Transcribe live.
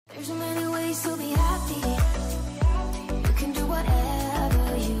There's so many ways to be happy. You can do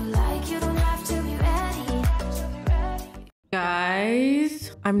whatever you like. You don't have to be ready.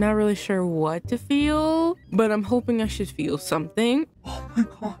 Guys, I'm not really sure what to feel, but I'm hoping I should feel something. Oh my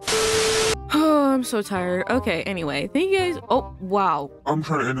god. Oh, I'm so tired. Okay, anyway, thank you guys. Oh, wow. I'm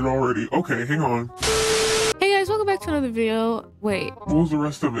trying to end it already. Okay, hang on. Hey guys, welcome back to another video. Wait. What was the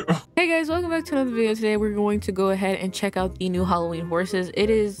rest of it? Hey guys, welcome back to another video. Today we're going to go ahead and check out the new Halloween horses.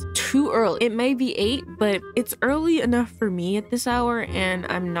 It is too early. It may be 8, but it's early enough for me at this hour, and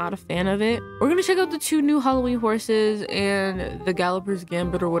I'm not a fan of it. We're gonna check out the 2 new Halloween horses and the Galloper's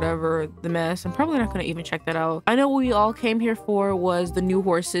Gambit or whatever, the mess. I'm probably not gonna even check that out. I know what we all came here for was the new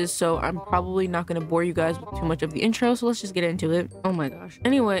horses, so I'm probably not gonna bore you guys with too much of the intro, so let's just get into it. Oh my gosh.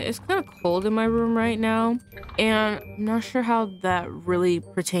 Anyway, it's kind of cold in my room right now, and I'm not sure how that really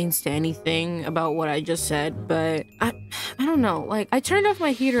pertains to anything about what I just said, but I don't know. Like, I turned off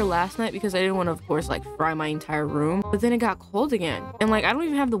my heater last night because I didn't want to, of course, like fry my entire room, but then it got cold again, and like I don't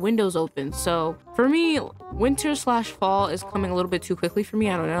even have the windows open. So for me, winter/fall is coming a little bit too quickly for me.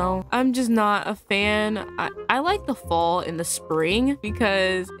 I don't know. I'm just not a fan. I like the fall and the spring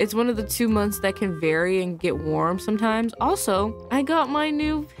because it's one of the 2 months that can vary and get warm sometimes. Also, I got my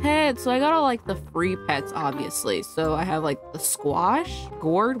new pet, so I got all like the free pets, obviously. So I have like the squash,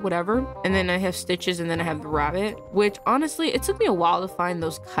 gourd, whatever, and then I have Stitches, and then I have the rabbit, which honestly it took me a while to find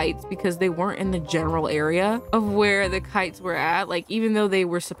those kites because they weren't in the general area of where the kites were at. Like, even though they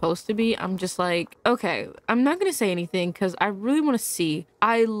were supposed to be, I'm just like, okay, I'm not gonna say anything because I really want to see.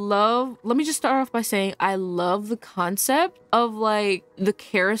 Let me just start off by saying I love the concept of like the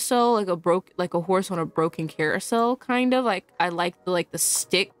carousel, like a horse on a broken carousel, kind of. Like, I like the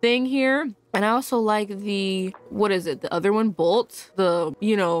stick thing here. And I also like the, what is it? The other one, Bolt, the,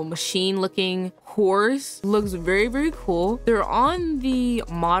 you know, machine looking horse. Looks very, very cool. They're on the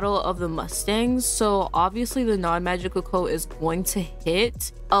model of the Mustangs, so obviously the non-magical coat is going to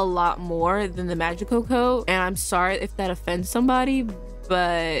hit a lot more than the magical coat. And I'm sorry if that offends somebody,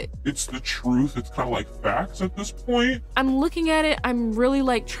 but it's the truth. It's kind of like facts at this point. I'm looking at it. I'm really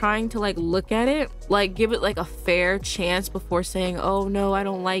like trying to like look at it, like give it like a fair chance before saying, oh no, I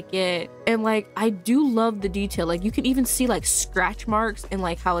don't like it. And like, I do love the detail. Like, you can even see like scratch marks and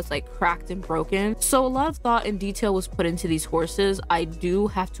like how it's like cracked and broken. So a lot of thought and detail was put into these horses. I do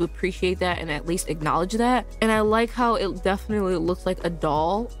have to appreciate that and at least acknowledge that. And I like how it definitely looks like a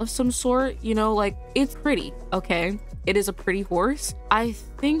doll of some sort, you know, like it's pretty. Okay, it is a pretty horse. I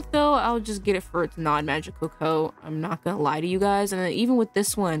think though I'll just get it for its non-magical coat. I'm not gonna lie to you guys. And then even with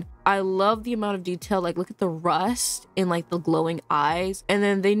this one, I love the amount of detail. Like, look at the rust and like the glowing eyes. And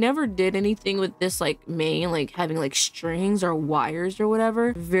then they never did anything with this like mane, like having like strings or wires or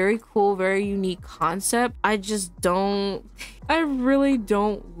whatever. Very cool, very unique concept. I really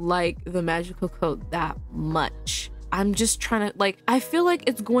don't like the magical coat that much. I'm just trying to, like, I feel like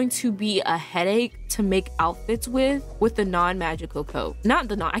it's going to be a headache to make outfits with the non-magical coat.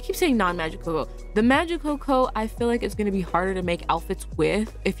 I keep saying non-magical coat. The magical coat, I feel like it's going to be harder to make outfits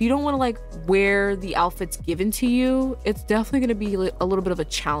with. If you don't want to like wear the outfits given to you, it's definitely going to be like a little bit of a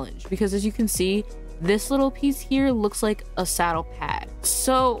challenge, because as you can see, this little piece here looks like a saddle pad.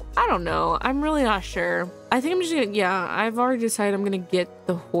 So I don't know. I'm really not sure. I think I'm just gonna, yeah, I've already decided I'm gonna get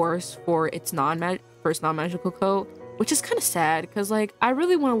the horse for its first non-magical coat, which is kind of sad because like I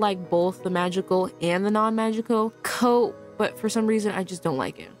really want to like both the magical and the non-magical coat, but for some reason I just don't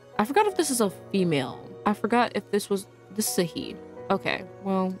like it. I forgot if this is a female. I forgot if this is a he. Okay,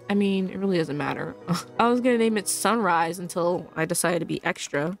 well, I mean, it really doesn't matter. I was gonna name it Sunrise until I decided to be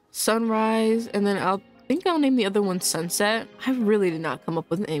extra. Sunrise, and then I think I'll name the other one Sunset. I really did not come up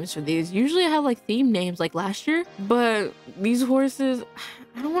with names for these. Usually I have like theme names like last year, but these horses,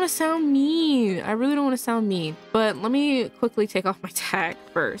 I don't want to sound mean. I really don't want to sound mean, but let me quickly take off my tag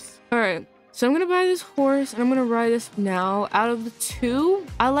first. All right. So I'm gonna buy this horse and I'm gonna ride this now. Out of the 2,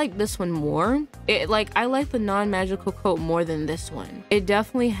 I like this one more. I like the non-magical coat more than this one. It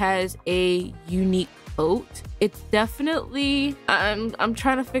definitely has a unique coat. It's definitely, I'm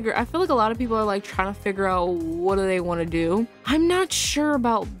trying to figure, I feel like a lot of people are like trying to figure out what do they want to do. I'm not sure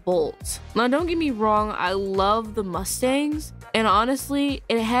about Bolt. Now don't get me wrong, I love the Mustangs, and honestly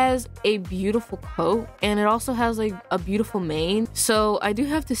it has a beautiful coat and it also has like a beautiful mane, so I do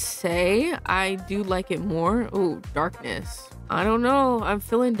have to say I do like it more. Oh, darkness, I don't know, I'm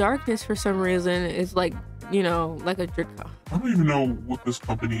feeling darkness for some reason. It's like, you know, like a Draco. I don't even know what this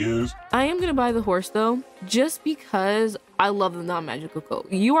company is. I am gonna buy the horse though, just because I love the non-magical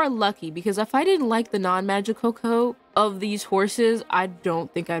coat. You are lucky, because if I didn't like the non-magical coat of these horses, I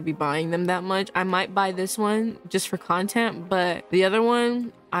don't think I'd be buying them that much. I might buy this one just for content, but the other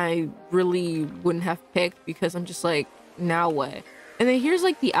one, I really wouldn't have picked because I'm just like, now what? And then here's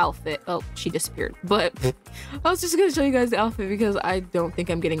like the outfit. Oh, she disappeared. But I was just gonna show you guys the outfit because I don't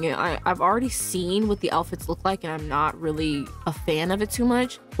think I'm getting it. I've already seen what the outfits look like and I'm not really a fan of it too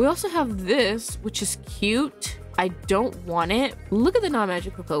much. We also have this, which is cute. I don't want it. Look at the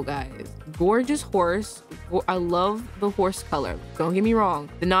non-magical coat, guys. Gorgeous horse. I love the horse color. Don't get me wrong.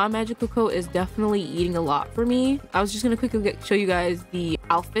 The non-magical coat is definitely eating a lot for me. I was just gonna quickly show you guys the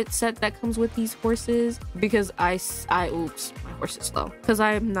outfit set that comes with these horses because oops, my horse is slow because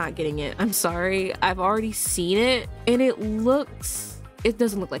I'm not getting it. I'm sorry. I've already seen it and it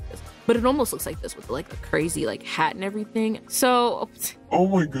doesn't look like this, but it almost looks like this with like a crazy like hat and everything. So oh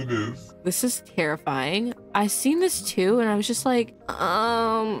my goodness, this is terrifying. I seen this too and I was just like,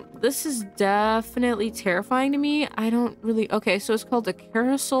 this is definitely terrifying to me. I don't really, okay, so it's called a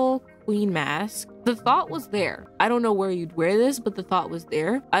carousel queen mask. The thought was there. I don't know where you'd wear this, but the thought was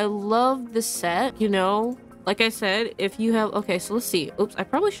there. I love the set, you know. Like I said, if you have, okay, so let's see. Oops, I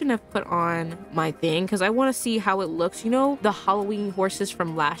probably shouldn't have put on my thing because I want to see how it looks. You know, the Halloween horses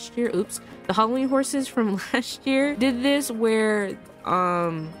from last year. Oops, the Halloween horses from last year did this where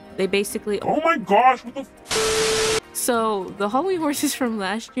they basically, oh my gosh, what the so the Halloween horses from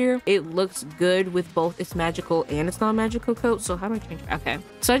last year, it looks good with both its magical and its non-magical coat. So how do I change it? Okay,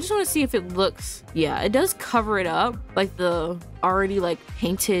 so I just want to see if it looks, yeah, it does cover it up, like the already like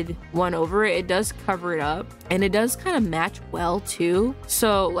painted one over it. It does cover it up and it does kind of match well too.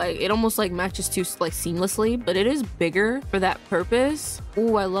 So like it almost like matches too like seamlessly, but it is bigger for that purpose.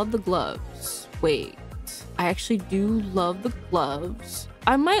 Oh, I love the gloves. Wait, I actually do love the gloves.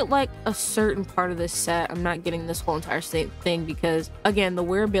 I might like a certain part of this set. I'm not getting this whole entire thing because again, the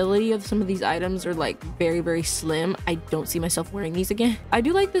wearability of some of these items are like very, very slim. I don't see myself wearing these again. I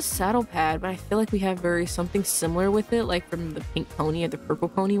do like this saddle pad, but I feel like we have something similar with it, like from the pink pony or the purple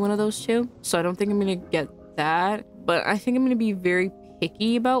pony, one of those two. So I don't think I'm gonna get that, but I think I'm gonna be very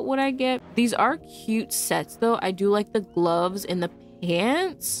picky about what I get. These are cute sets though. I do like the gloves and the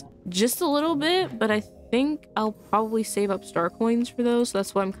pants just a little bit, but I think I'll probably save up star coins for those. So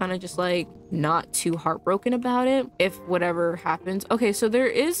that's why I'm kind of just like not too heartbroken about it if whatever happens. Okay, so there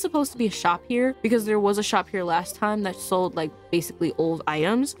is supposed to be a shop here because there was a shop here last time that sold like basically old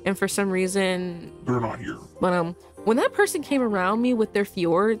items, and for some reason they're not here. But when that person came around me with their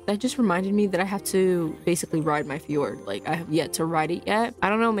fjord, that just reminded me that I have to basically ride my fjord. Like I have yet to ride it yet. I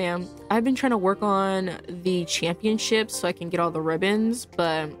don't know, man. I've been trying to work on the championships so I can get all the ribbons,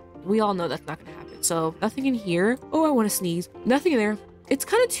 but we all know that's not gonna happen. So nothing in here. Oh, I want to sneeze. Nothing in there. It's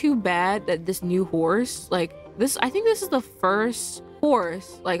kind of too bad that this new horse, like this, I think this is the first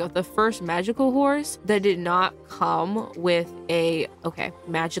horse, like the first magical horse that did not come with a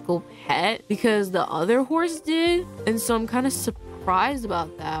magical pet, because the other horse did. And so I'm kind of surprised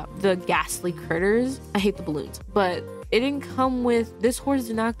about that. The ghastly critters, I hate the balloons, but it didn't come with, this horse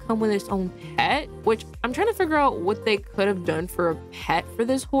did not come with its own pet, which I'm trying to figure out what they could have done for a pet for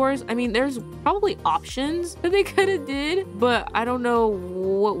this horse. I mean, there's probably options that they could have did, but I don't know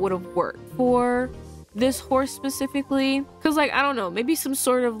what would have worked for this horse specifically. Cause like, I don't know, maybe some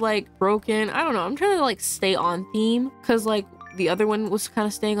sort of like broken, I don't know. I'm trying to like stay on theme, cause like the other one was kind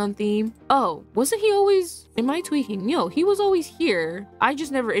of staying on theme. Oh, wasn't he always, am I tweaking? No, he was always here. I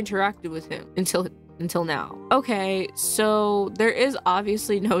just never interacted with him until now. Okay, so there is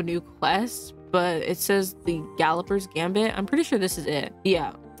obviously no new quest, but it says the Galloper's Gambit. I'm pretty sure this is it.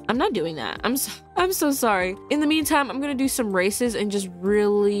 Yeah, I'm not doing that. I'm so sorry. In the meantime, I'm gonna do some races and just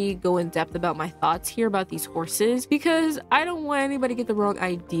really go in depth about my thoughts here about these horses, because I don't want anybody to get the wrong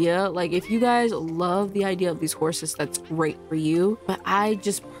idea. Like, if you guys love the idea of these horses, that's great for you, but I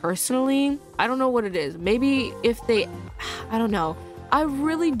just personally, I don't know what it is. Maybe if they, I don't know. I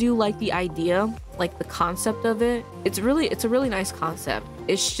really do like the idea, like the concept of it. It's a really nice concept.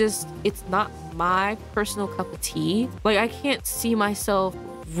 It's just, it's not my personal cup of tea. Like, I can't see myself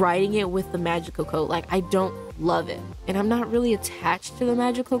riding it with the magical coat. Like, I don't love it, and I'm not really attached to the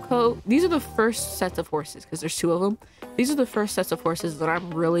magical coat. These are the first sets of horses, because there's two of them. These are the first sets of horses that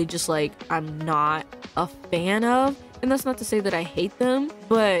I'm really just like, I'm not a fan of. And that's not to say that I hate them,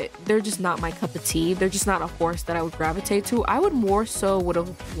 but they're just not my cup of tea. They're just not a horse that I would gravitate to. I would more so would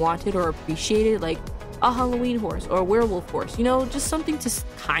have wanted or appreciated like a Halloween horse or a werewolf horse, you know, just something to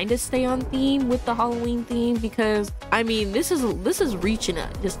kind of stay on theme with the Halloween theme, because I mean, this is reaching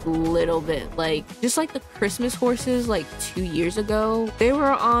it just a little bit. Like, just like the Christmas horses like 2 years ago, they were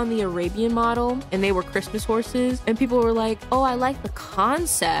on the Arabian model and they were Christmas horses, and people were like, oh, I like the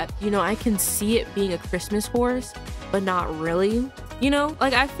concept, you know, I can see it being a Christmas horse, but not really. You know,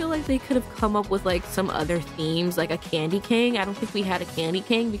 like I feel like they could have come up with like some other themes, like a candy king. I don't think we had a candy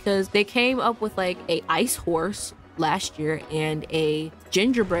king because they came up with like a ice horse last year and a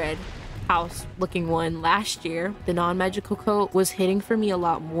gingerbread house looking one last year. The non-magical coat was hitting for me a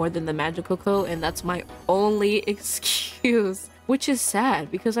lot more than the magical coat, and that's my only excuse, which is sad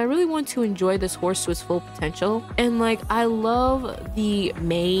because I really want to enjoy this horse to its full potential. And like I love the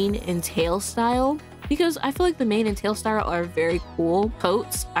mane and tail style because I feel like the mane and tail style are very cool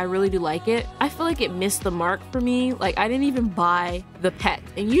coats. I really do like it. I feel like it missed the mark for me. Like I didn't even buy the pet,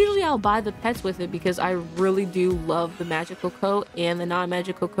 and usually I'll buy the pets with it because I really do love the magical coat and the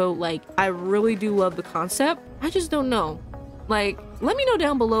non-magical coat. Like I really do love the concept. I just don't know. Like let me know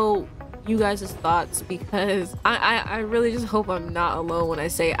down below you guys' thoughts because I really just hope I'm not alone when I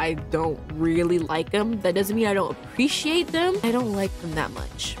say I don't really like them. That doesn't mean I don't appreciate them. I don't like them that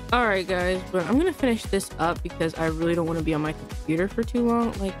much. All right guys, but I'm gonna finish this up because I really don't want to be on my computer for too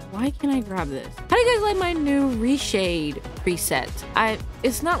long. Like why can't I grab this? How do you guys like my new Reshade preset?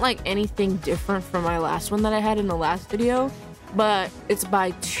 It's not like anything different from my last one that I had in the last video, but it's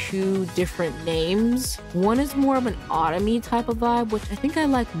by two different names. One is more of an autumny type of vibe, which I think I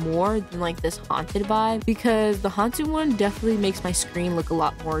like more than like this haunted vibe, because the haunted one definitely makes my screen look a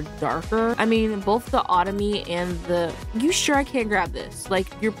lot more darker. I mean, both the autumny and the... You sure I can't grab this? Like,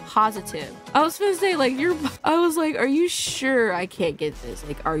 you're positive? I was gonna say, like, I was like, are you sure I can't get this?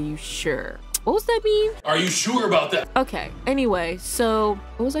 Like, are you sure? What does that mean? Are you sure about that? Okay, anyway, so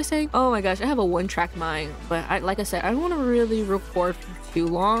what was I saying? Oh my gosh, I have a one-track mind, but like I said, I don't want to really record for too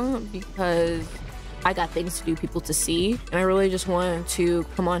long because I got things to do, people to see, and I really just wanted to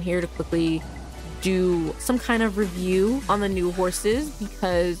come on here to quickly do some kind of review on the new horses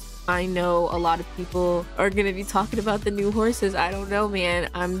because I know a lot of people are gonna be talking about the new horses. I don't know, man.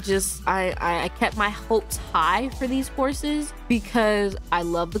 I kept my hopes high for these horses because I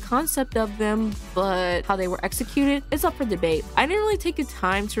love the concept of them, but how they were executed, it's up for debate. I didn't really take the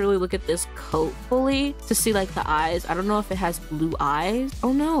time to really look at this coat fully to see like the eyes. I don't know if it has blue eyes.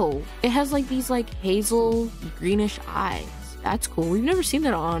 Oh no, it has like these like hazel greenish eyes. That's cool. We've never seen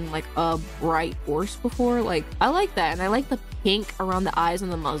that on like a bright horse before. Like I like that, and I like the pink around the eyes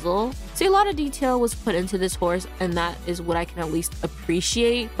and the muzzle. See, a lot of detail was put into this horse, and that is what I can at least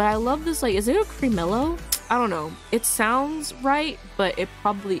appreciate. But I love this, like, is it a cremello? I don't know. It sounds right, but it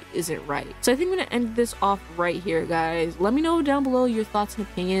probably isn't right. So I think I'm gonna end this off right here, guys. Let me know down below your thoughts and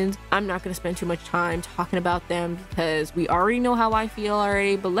opinions. I'm not gonna spend too much time talking about them because we already know how I feel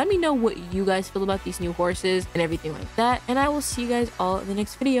already, but let me know what you guys feel about these new horses and everything like that. And I will see you guys all in the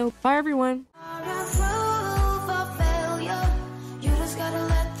next video. Bye, everyone.